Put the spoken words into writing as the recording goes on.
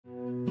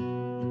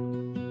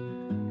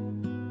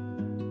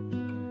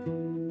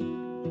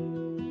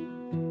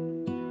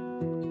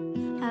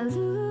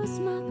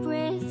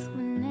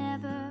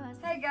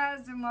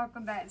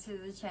welcome back to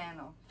the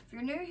channel. If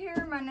you're new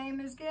here, my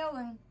name is Gail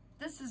and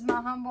this is my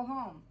humble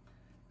home.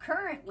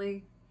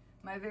 Currently,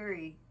 my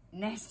very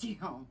nasty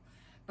home,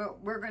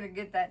 but we're going to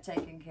get that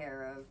taken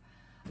care of.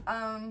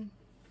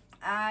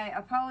 I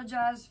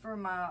apologize for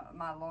my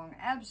long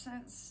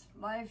absence.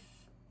 Life,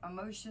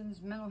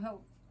 emotions, mental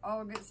health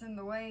all gets in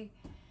the way,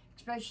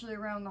 especially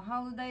around the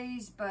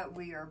holidays, but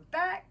we are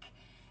back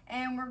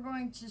and we're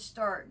going to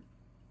start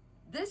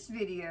this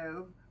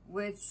video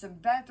with some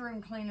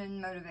bathroom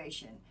cleaning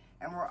motivation.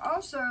 And we're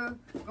also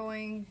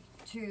going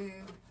to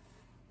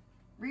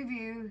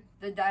review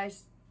the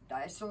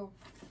Daicel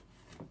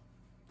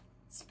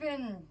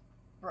Spin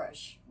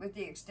Brush with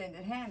the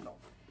extended handle.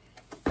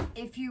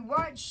 If you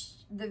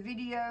watched the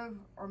video,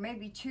 or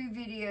maybe two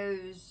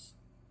videos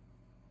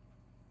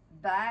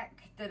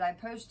back that I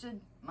posted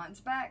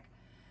months back,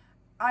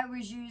 I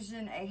was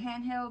using a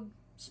handheld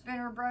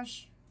spinner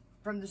brush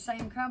from the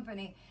same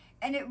company,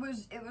 and it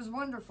was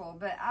wonderful,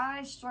 but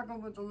I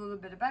struggled with a little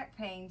bit of back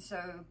pain,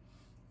 so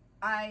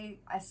I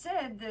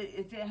said that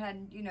if it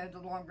had, you know, the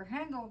longer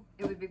handle,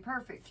 it would be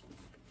perfect.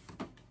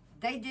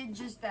 They did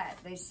just that.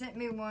 They sent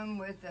me one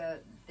with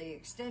the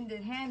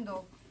extended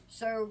handle,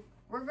 so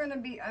we're going to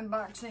be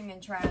unboxing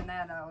and trying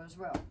that out as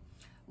well.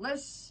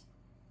 Let's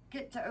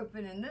get to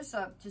opening this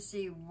up to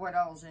see what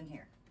all's in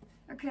here.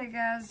 Okay,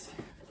 guys,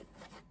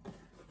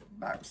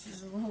 box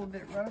is a little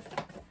bit rough.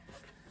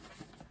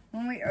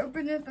 When we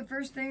open it, the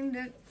first thing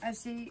that I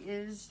see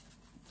is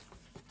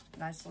a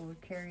nice little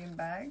carrying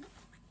bag.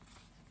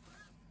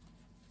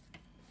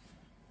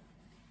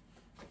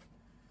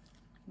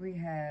 We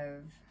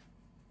have,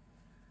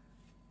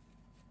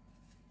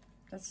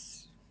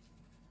 that's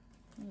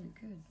really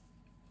good,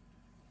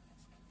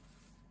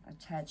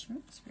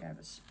 attachments. We have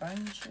a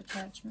sponge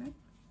attachment,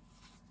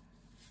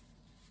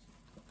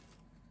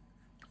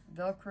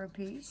 Velcro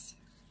piece,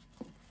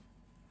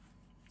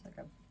 like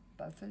a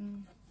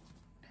buffing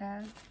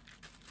pad,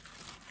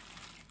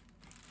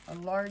 a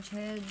large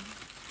head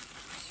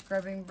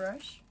scrubbing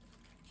brush.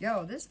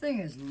 Yo, this thing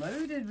is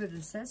loaded with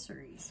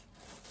accessories.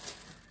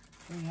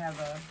 We have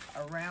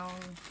a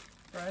round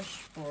brush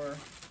for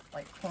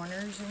like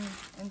corners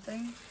and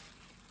things.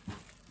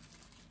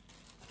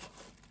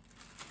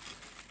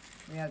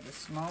 We have the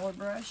smaller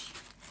brush.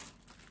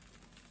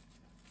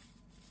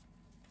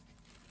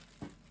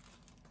 We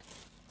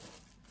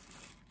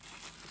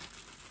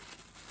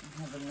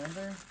have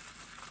another,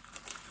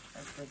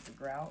 that's with the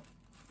grout.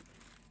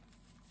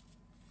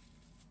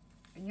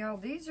 And y'all,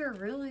 these are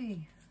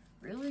really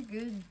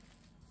good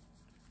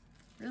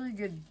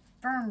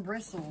firm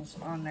bristles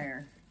on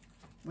there.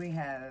 We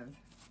have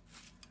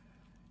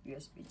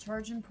USB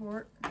charging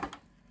port,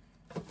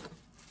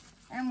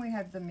 and we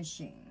have the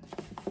machine.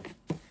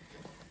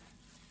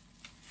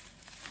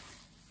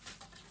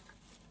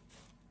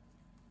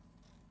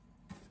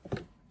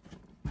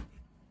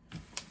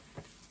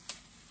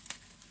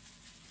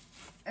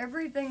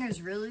 Everything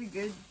is really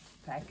good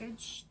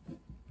packaged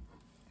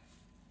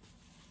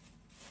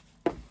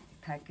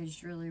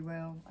really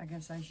well, I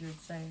guess I should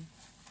say.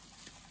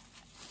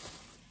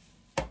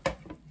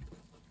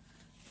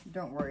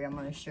 Don't worry, I'm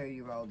going to show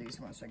you all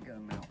these once I get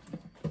them out.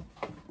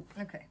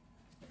 Okay.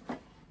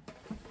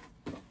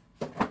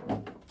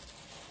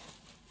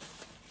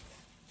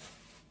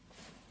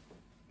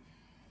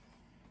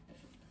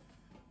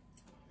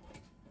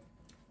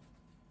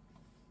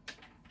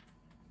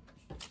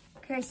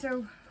 Okay,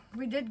 so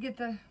we got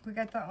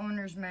the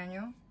owner's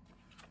manual.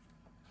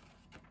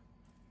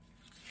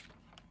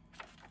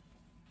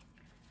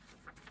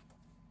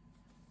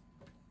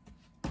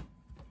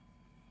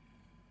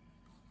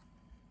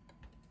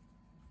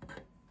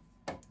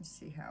 Let's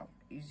see how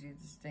easy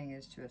this thing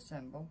is to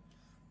assemble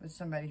with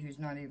somebody who's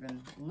not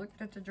even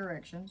looked at the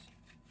directions.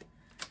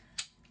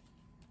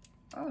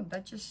 Oh,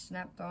 that just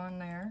snapped on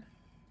there.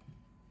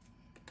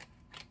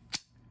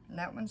 And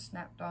that one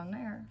snapped on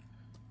there.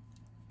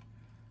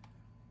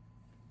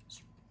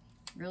 It's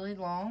really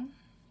long.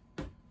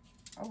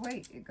 Oh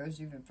wait, it goes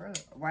even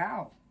further.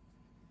 Wow.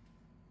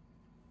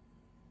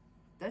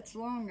 That's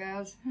long,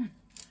 guys.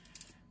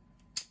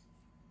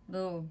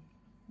 You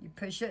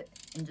push it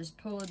and just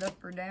pull it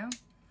up or down.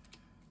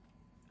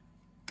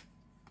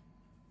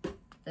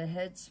 The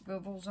head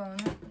swivels on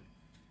it,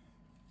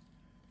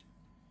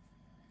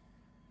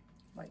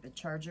 like the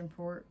charging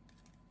port.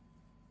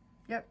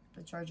 Yep,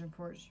 the charging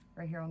port's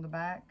right here on the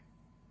back.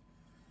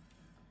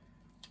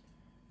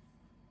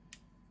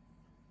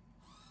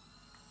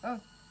 Oh,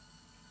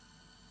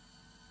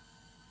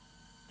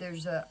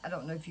 there's I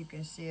don't know if you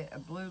can see it, a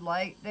blue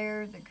light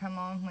there that come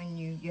on when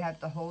you have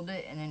to hold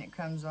it and then it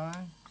comes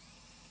on.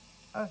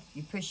 Oh,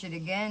 you push it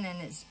again and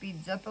it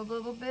speeds up a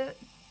little bit.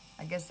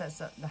 I guess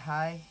that's up the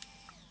high.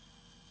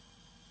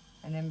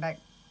 And then back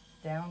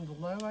down to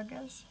low, I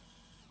guess.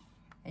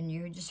 And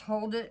you just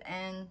hold it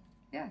and,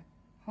 yeah,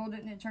 hold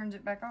it and it turns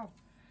it back off.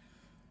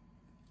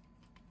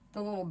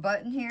 The little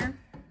button here,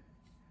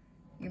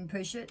 you can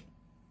push it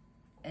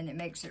and it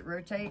makes it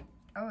rotate.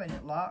 Oh, and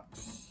it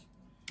locks.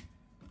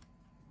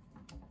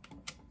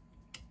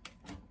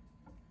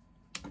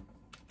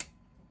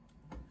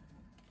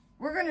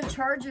 We're going to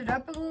charge it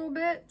up a little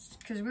bit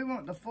because we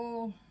want the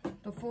full,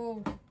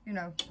 you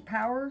know,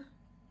 power,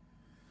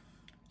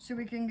 so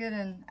we can get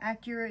an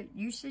accurate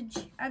usage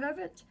out of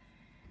it.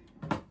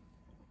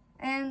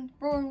 And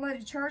we're going to let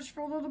it charge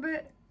for a little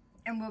bit,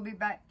 and we'll be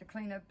back to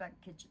clean up that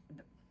kitchen,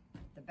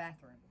 the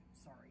bathroom.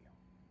 Sorry, y'all.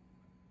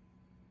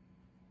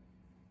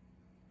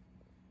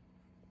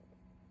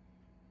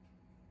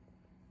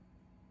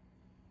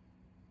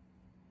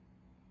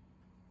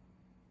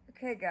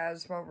 Okay,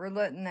 guys, while we're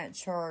letting that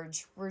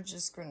charge, we're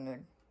just going to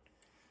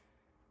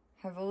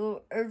have a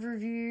little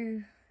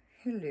overview,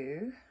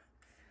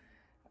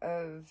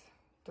 of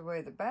the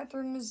way the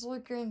bathroom is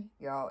looking.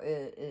 Y'all,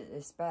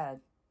 it's bad.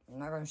 I'm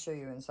not going to show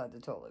you inside the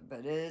toilet,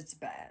 but it's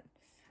bad.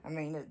 I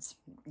mean, it's,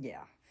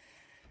 yeah.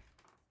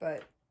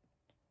 But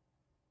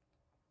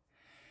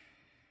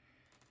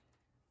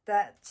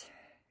that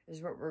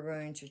is what we're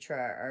going to try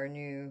our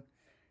new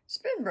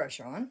spin brush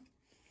on.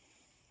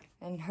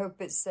 And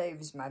hope it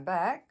saves my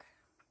back.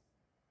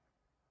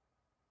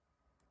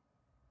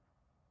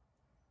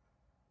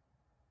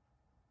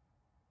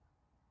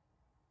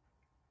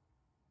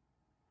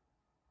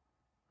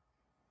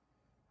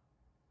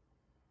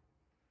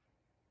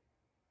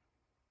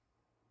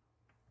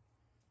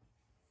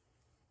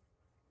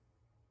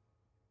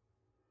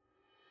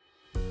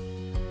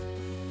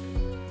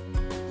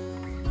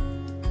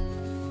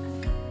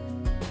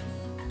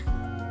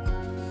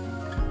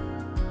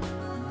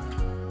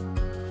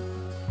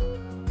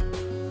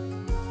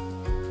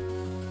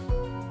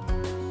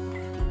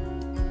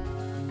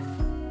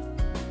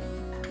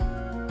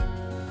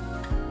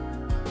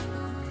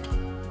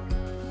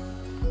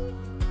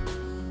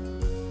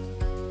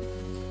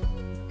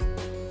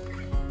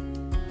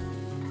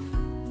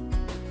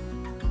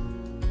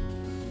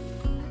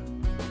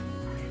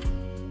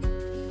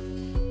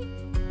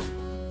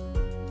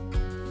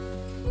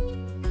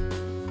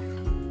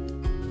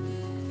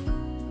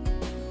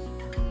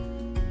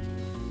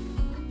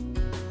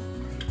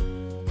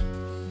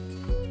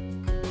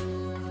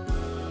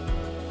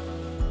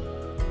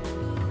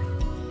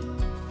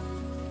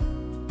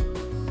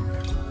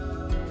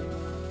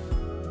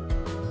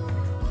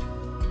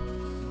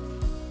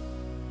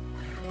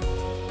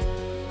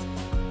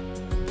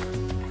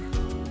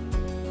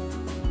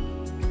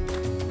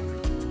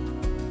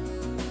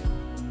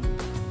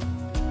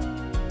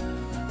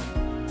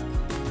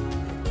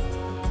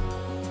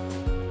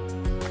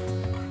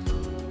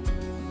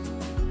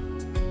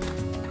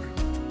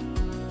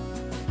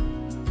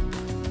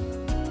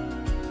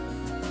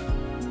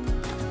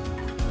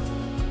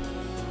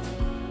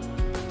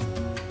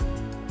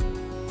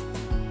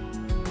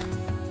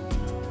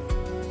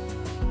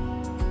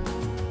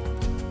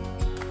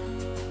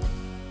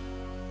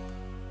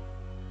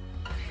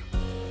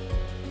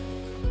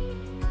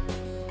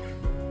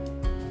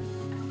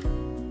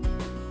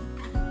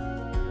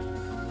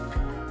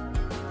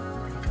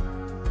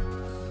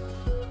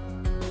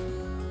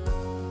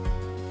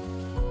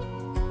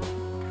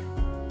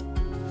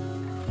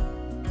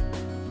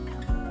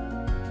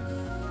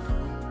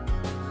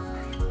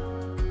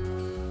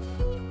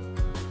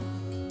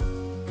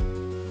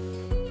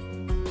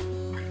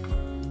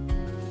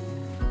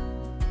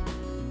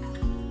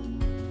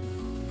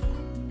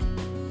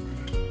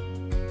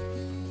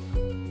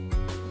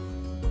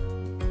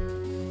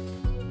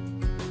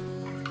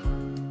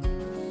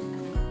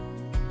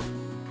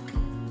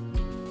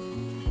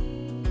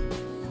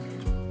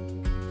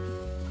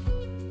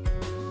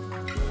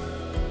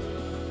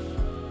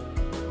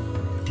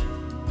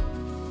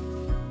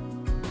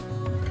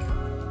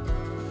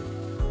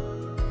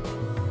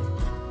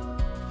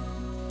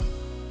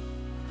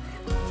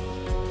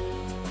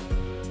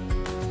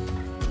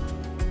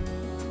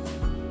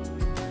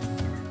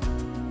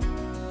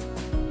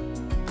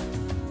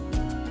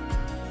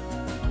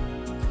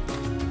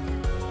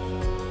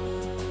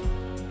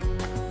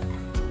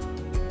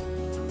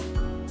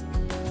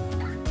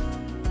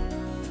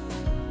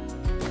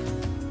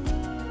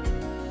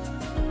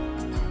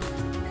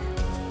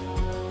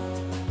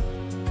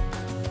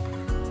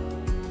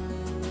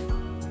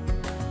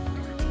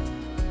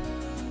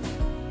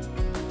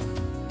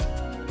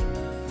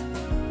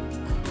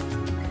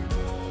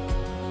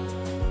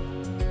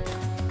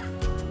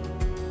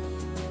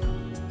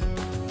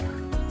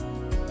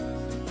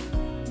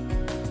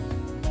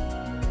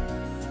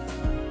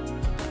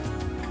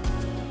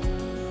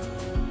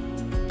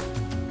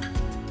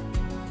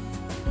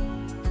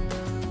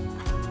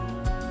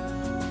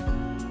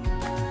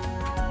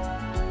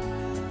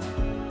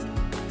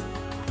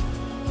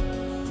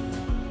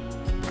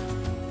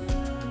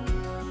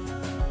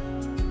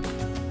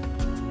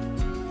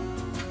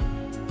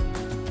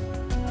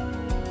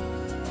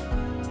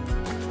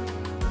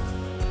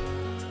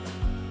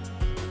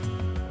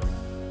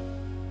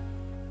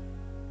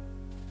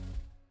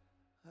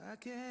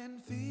 can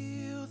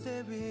feel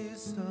there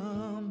is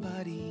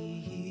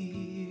somebody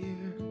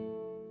here,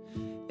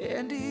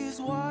 and he's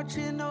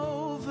watching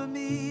over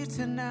me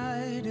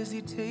tonight as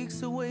he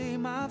takes away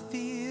my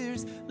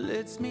fears,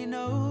 lets me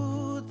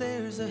know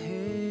there's a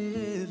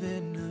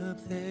heaven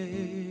up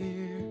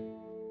there.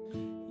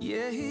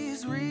 Yeah,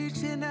 he's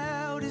reaching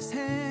out his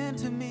hand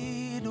to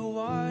me to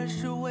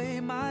wash away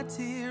my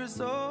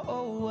tears.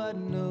 Oh, I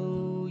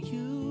know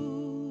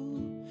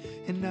you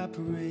and I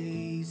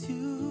praise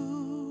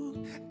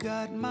you.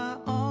 Got my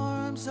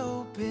arms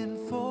open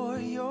for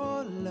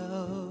your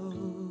love.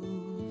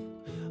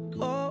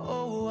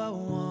 Oh, I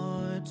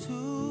want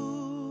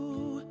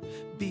to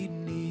be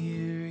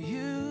near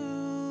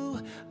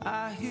you.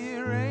 I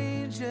hear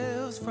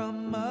angels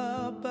from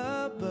up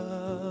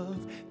above.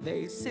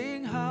 They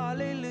sing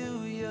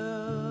hallelujah.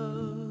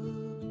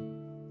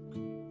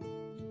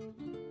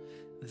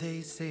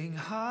 They sing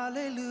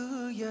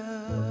hallelujah.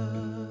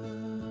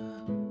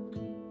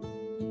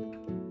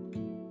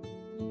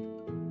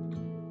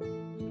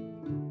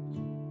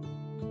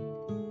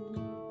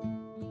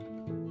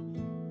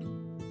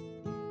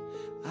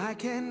 I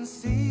can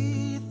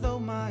see though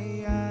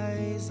my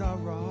eyes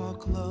are all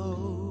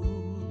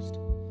closed.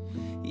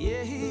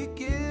 Yeah, he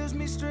gives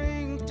me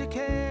strength to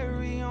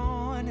carry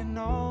on and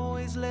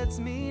always lets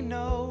me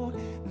know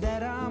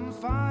that I'm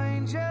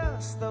fine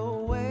just the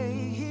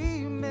way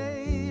he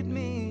made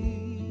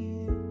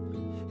me.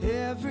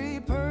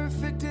 Every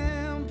perfect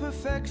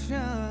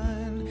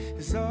imperfection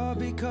is all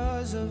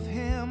because of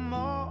him.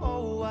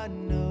 Oh, I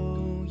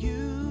know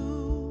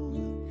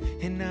you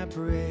and I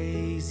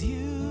praise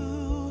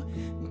you.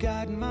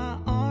 Got my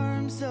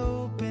arms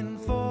open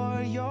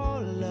for your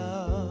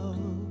love.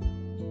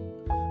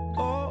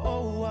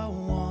 Oh, I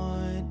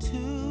want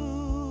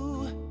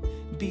to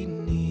be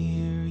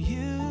near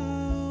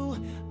you.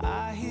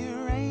 I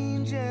hear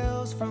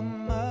angels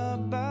from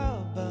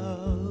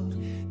above.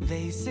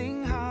 They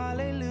sing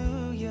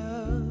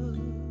hallelujah.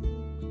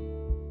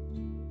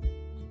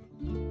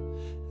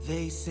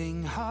 They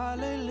sing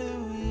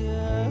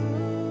hallelujah.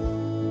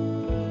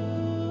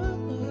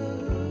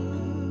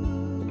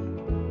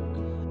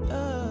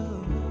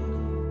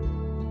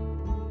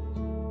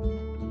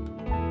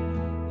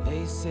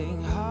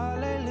 Sing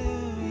hallelujah.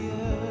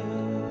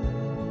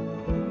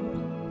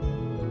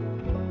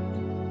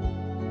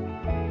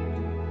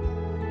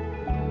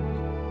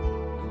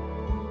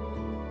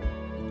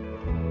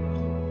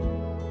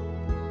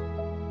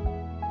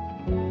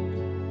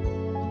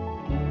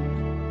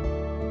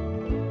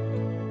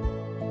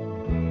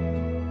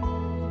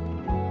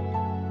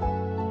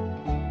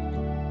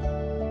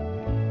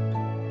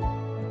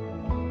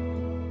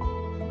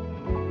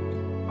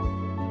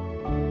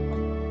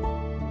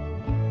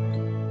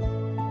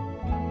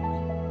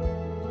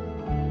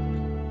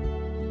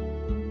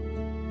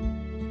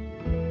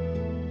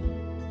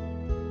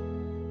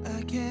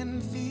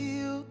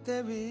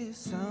 There is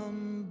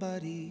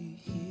somebody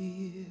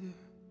here,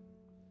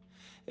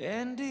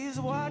 and he's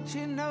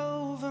watching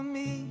over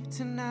me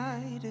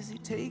tonight as he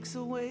takes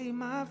away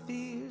my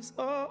fears.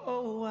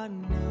 Oh, I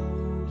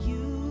know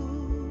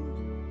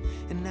you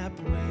and I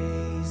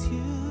praise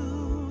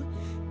you.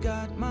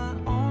 Got my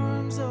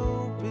arms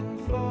open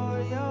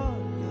for your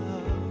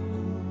love.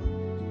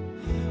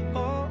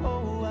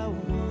 Oh, I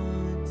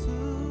want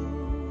to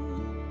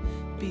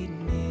be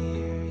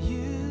near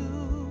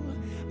you.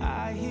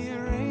 I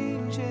hear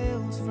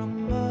angels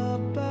from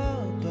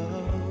above.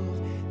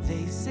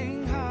 They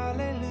sing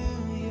hallelujah.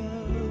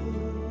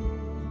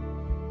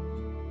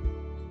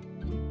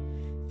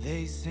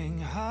 They sing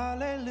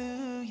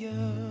hallelujah.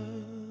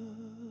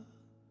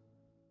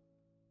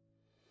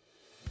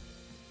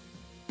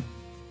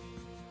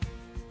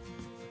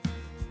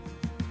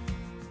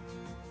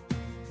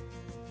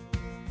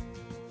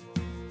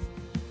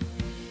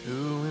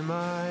 Who am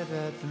I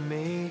that the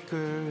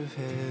maker of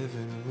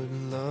heaven would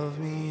love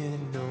me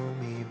and know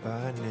me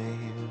by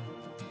name?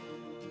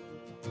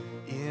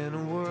 In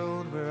a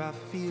world where I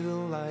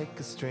feel like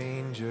a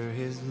stranger,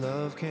 his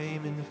love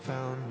came and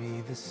found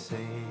me the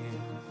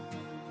same.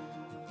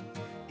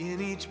 In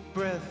each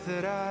breath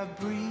that I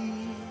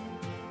breathe,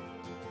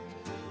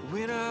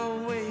 when I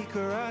wake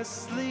or I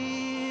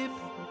sleep,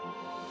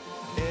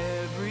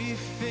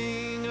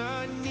 everything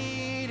I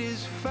need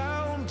is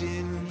found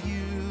in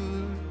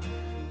you.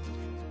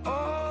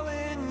 All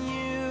in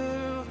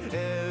you,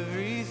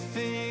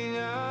 everything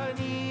I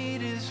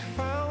need is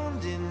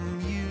found in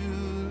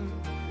you.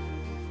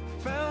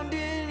 Found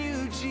in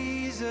you,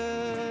 Jesus.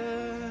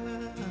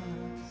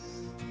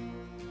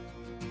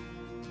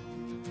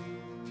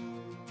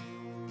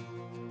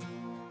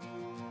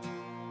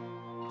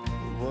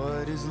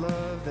 What is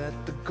love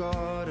that the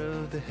God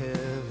of the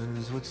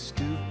heavens would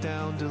stoop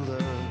down to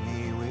love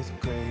me with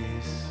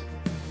grace?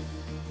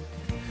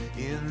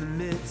 In the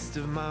midst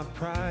of my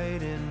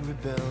pride and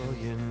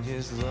rebellion,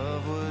 his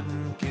love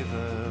wouldn't give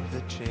up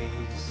the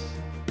chase.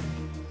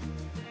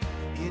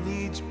 In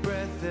each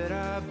breath that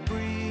I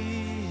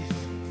breathe,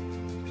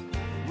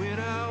 when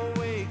I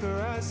wake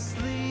or I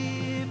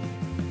sleep,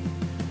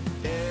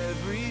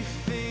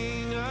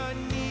 everything I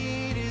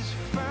need is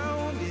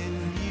found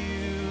in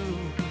you.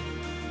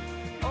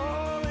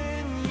 All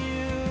in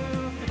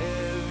you,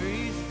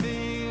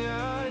 everything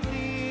I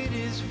need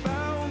is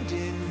found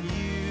in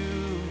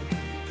you.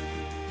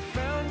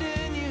 Found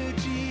in you,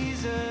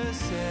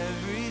 Jesus.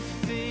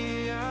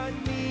 Everything I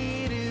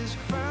need is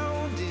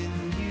found in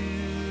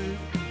you.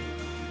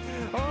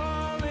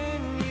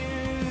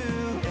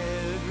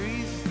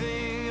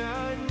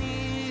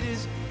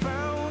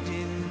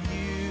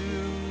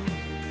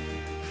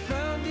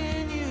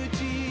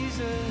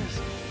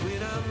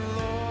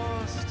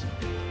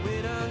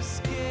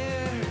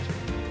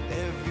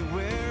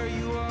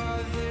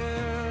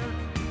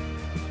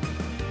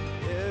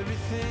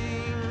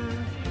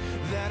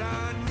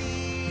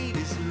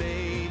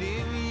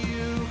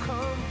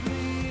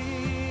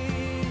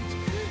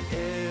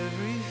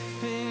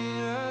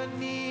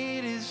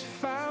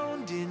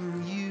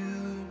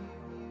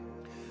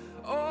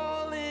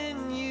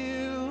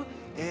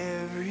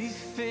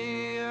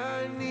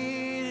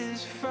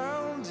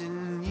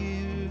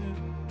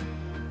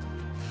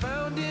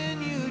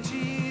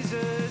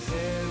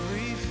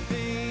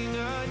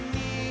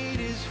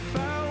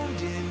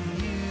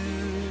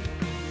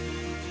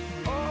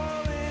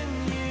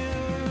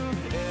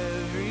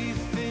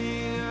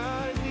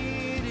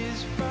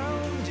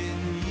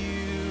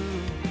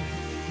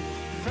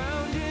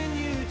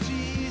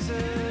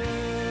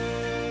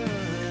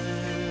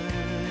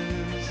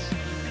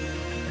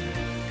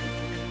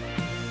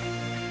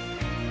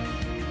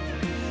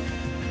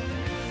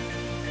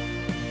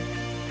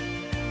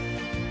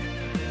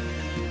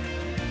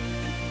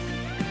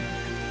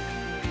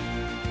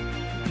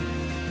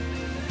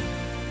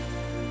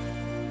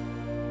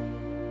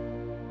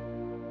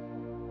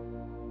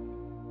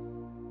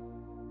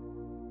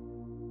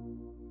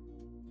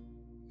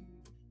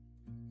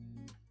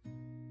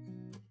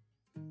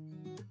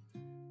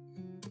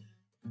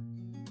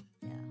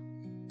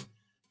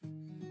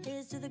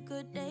 to the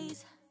good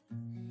days,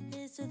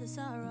 here's to the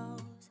sorrows.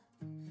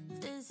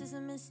 If this is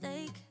a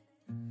mistake,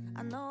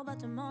 I know about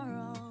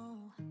tomorrow.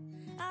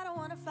 I don't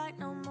wanna fight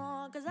no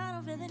more, cause I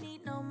don't feel the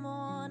need no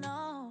more,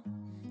 no.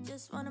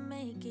 Just wanna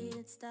make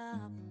it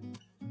stop.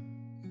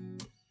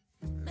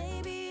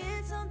 Maybe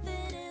it's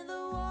something in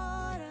the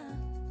water,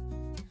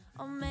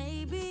 or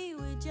maybe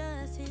we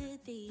just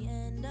hit the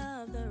end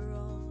of the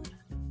road.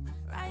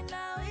 Right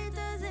now it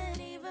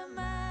doesn't even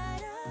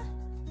matter.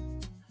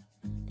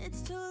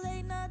 It's too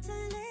late not to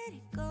let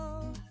it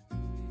go.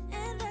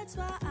 And that's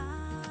why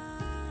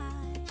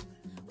I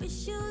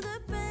wish you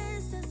the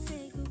best and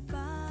say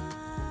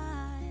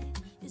goodbye.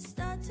 You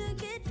start to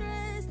get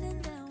dressed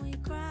and then we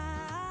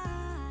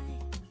cry,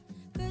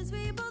 cause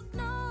we both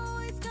know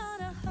it's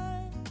gonna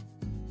hurt,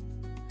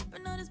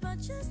 but not as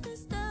much as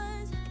this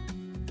does.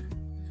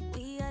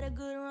 We had a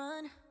good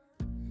run,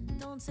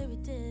 don't say we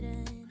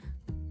didn't.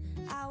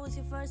 I was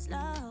your first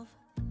love,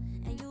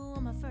 and you were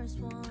my first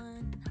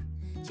one.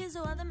 Cheers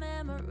to all the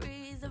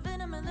memories, the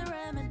venom and the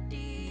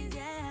remedies,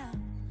 yeah.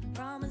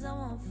 Promise I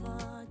won't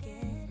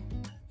forget,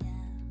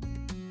 yeah.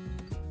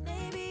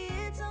 Maybe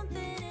it's something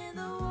in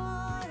the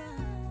water,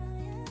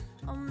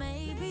 or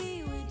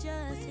maybe we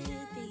just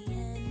hit the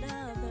end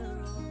of the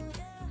road.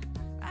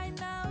 Right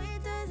now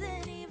it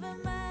doesn't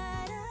even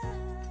matter.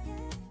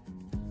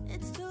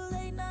 It's too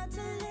late not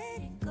to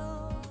let it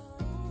go.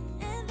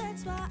 And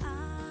that's why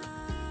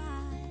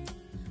I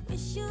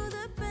wish you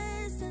the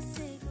best and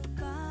say goodbye.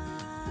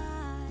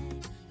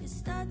 You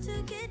start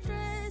to get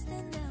dressed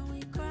and then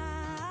we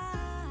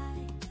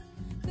cry,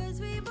 cause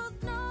we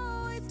both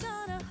know it's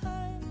gonna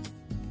hurt,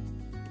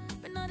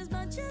 but not as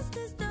much as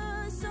this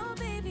does. So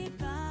baby,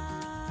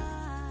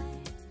 bye.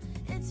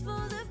 It's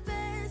for the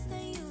best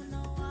and you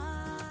know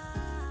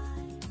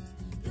why.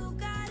 You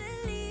gotta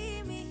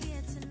leave me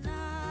here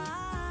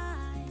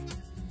tonight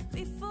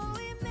before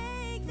we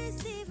make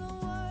this even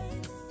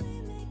worse.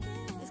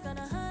 It's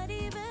gonna hurt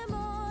even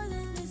more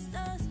than this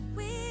does.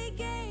 We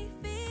gave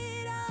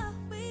it all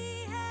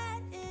we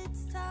had.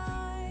 It's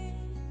time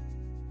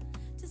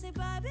to say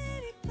bye,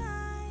 baby,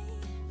 bye.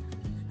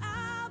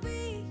 I'll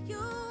be,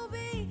 you'll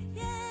be,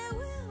 yeah,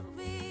 we'll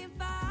be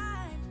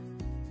fine.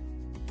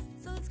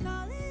 So let's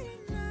call it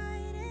a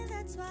night, and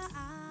that's why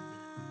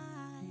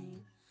I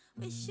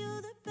wish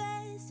you the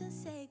best and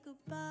say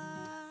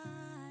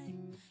goodbye.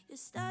 You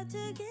start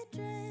to get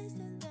dressed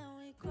and then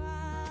we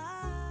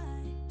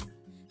cry,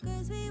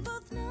 cause we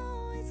both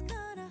know it's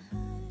gonna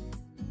hurt,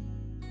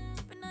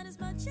 but not as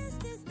much as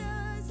this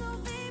does. So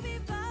baby,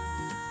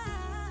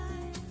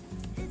 bye.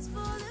 It's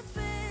for the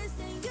best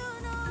and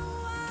you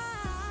know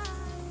why.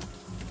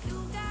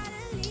 You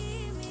gotta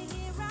leave me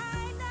here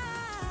right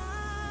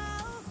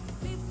now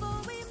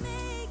before we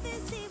make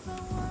this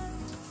even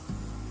worse.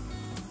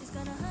 It's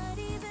gonna hurt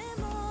even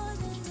more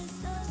than this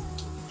does.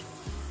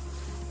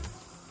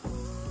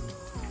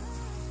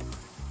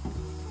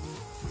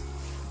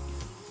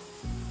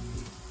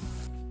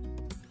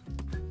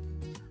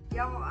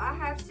 Y'all, I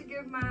have to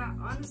give my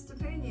honest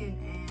opinion,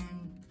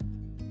 and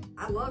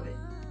I love it.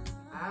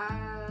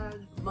 I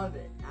love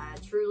it. I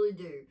truly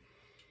do.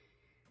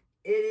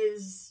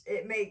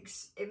 It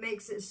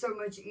makes it so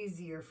much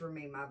easier for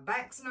me. My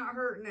back's not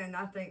hurting, and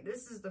I think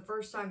this is the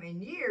first time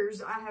in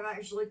years I have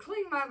actually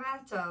cleaned my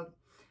bathtub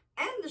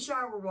and the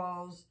shower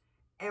walls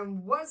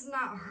and was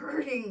not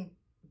hurting,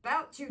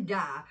 about to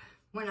die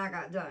when I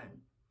got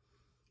done.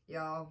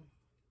 Y'all,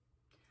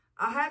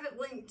 I have it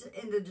linked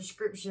in the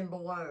description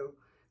below.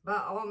 By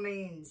all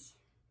means,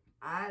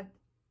 10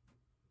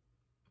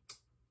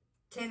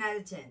 out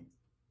of 10,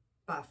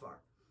 by far.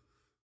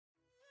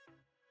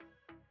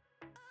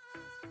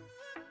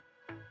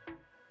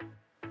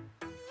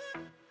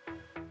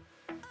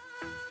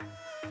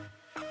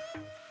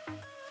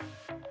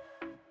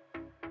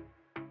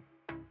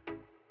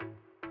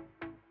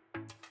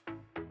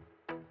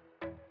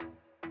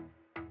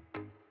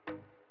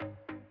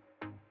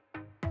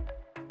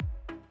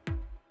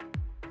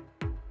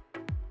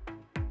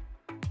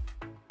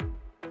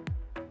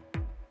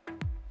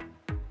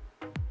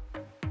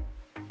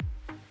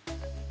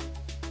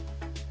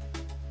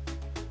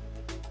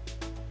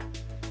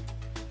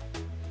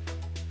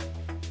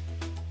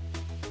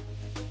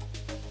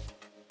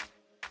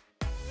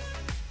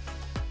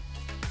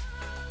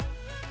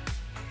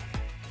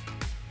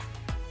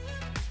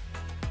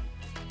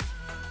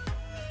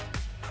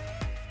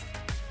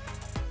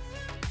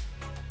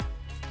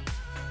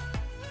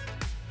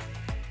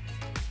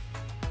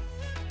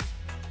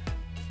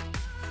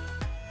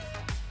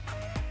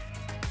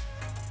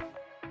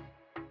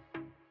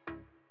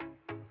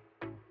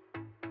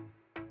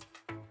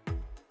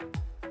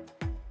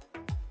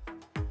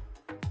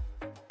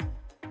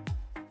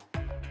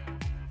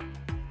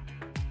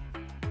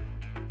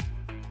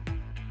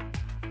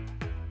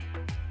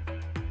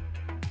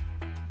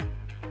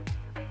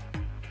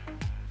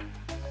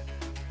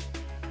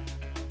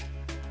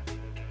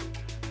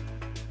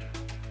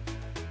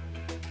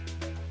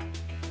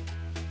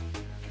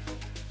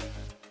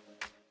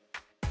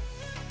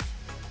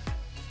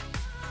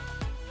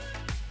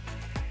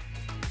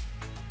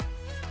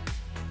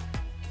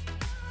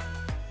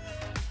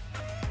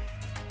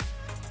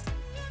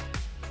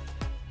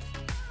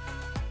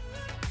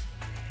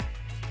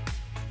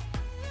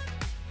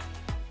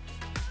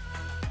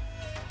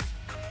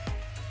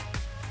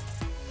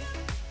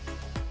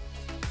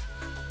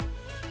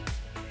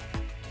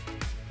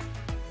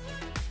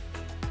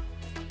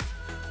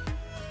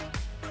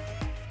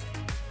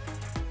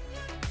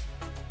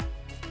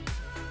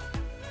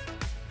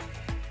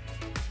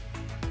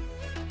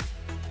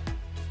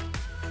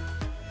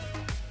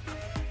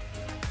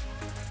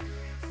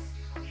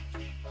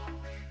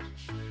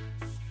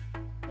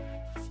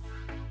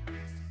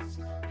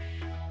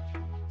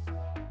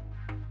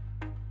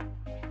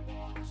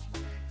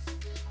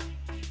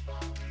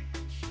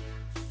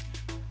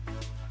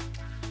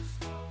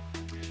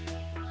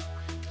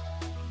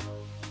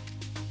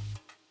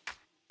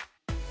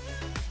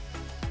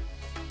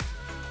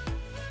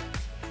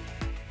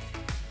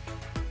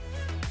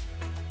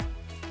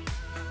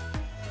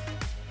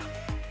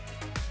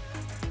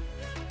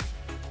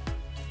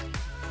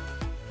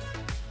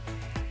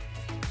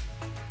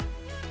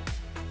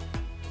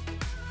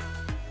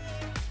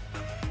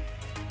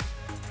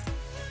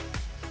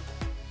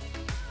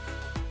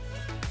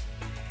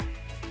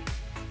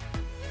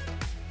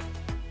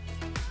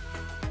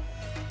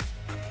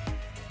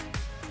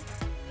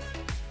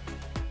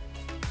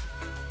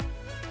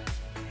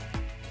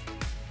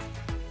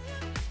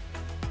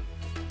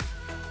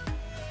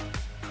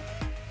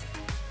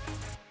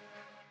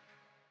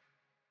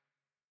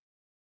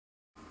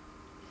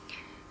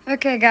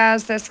 Okay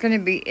guys, that's going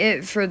to be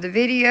it for the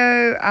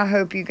video. I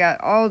hope you got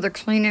all the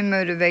cleaning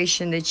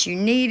motivation that you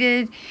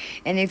needed.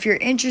 And if you're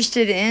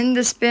interested in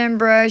the spin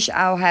brush,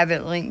 I'll have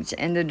it linked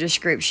in the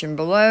description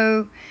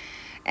below.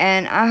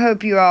 And I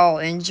hope you all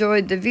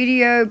enjoyed the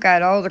video,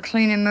 got all the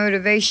cleaning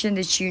motivation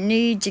that you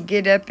need to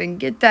get up and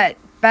get that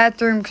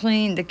bathroom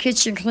clean, the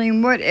kitchen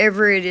clean,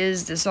 whatever it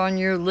is that's on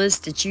your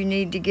list that you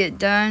need to get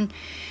done.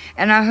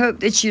 And I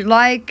hope that you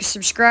like,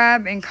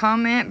 subscribe, and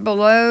comment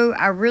below.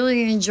 I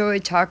really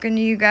enjoyed talking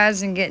to you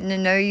guys and getting to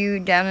know you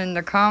down in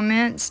the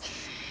comments.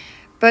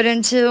 But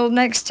until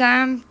next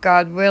time,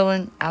 God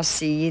willing, I'll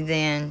see you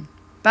then.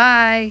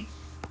 Bye.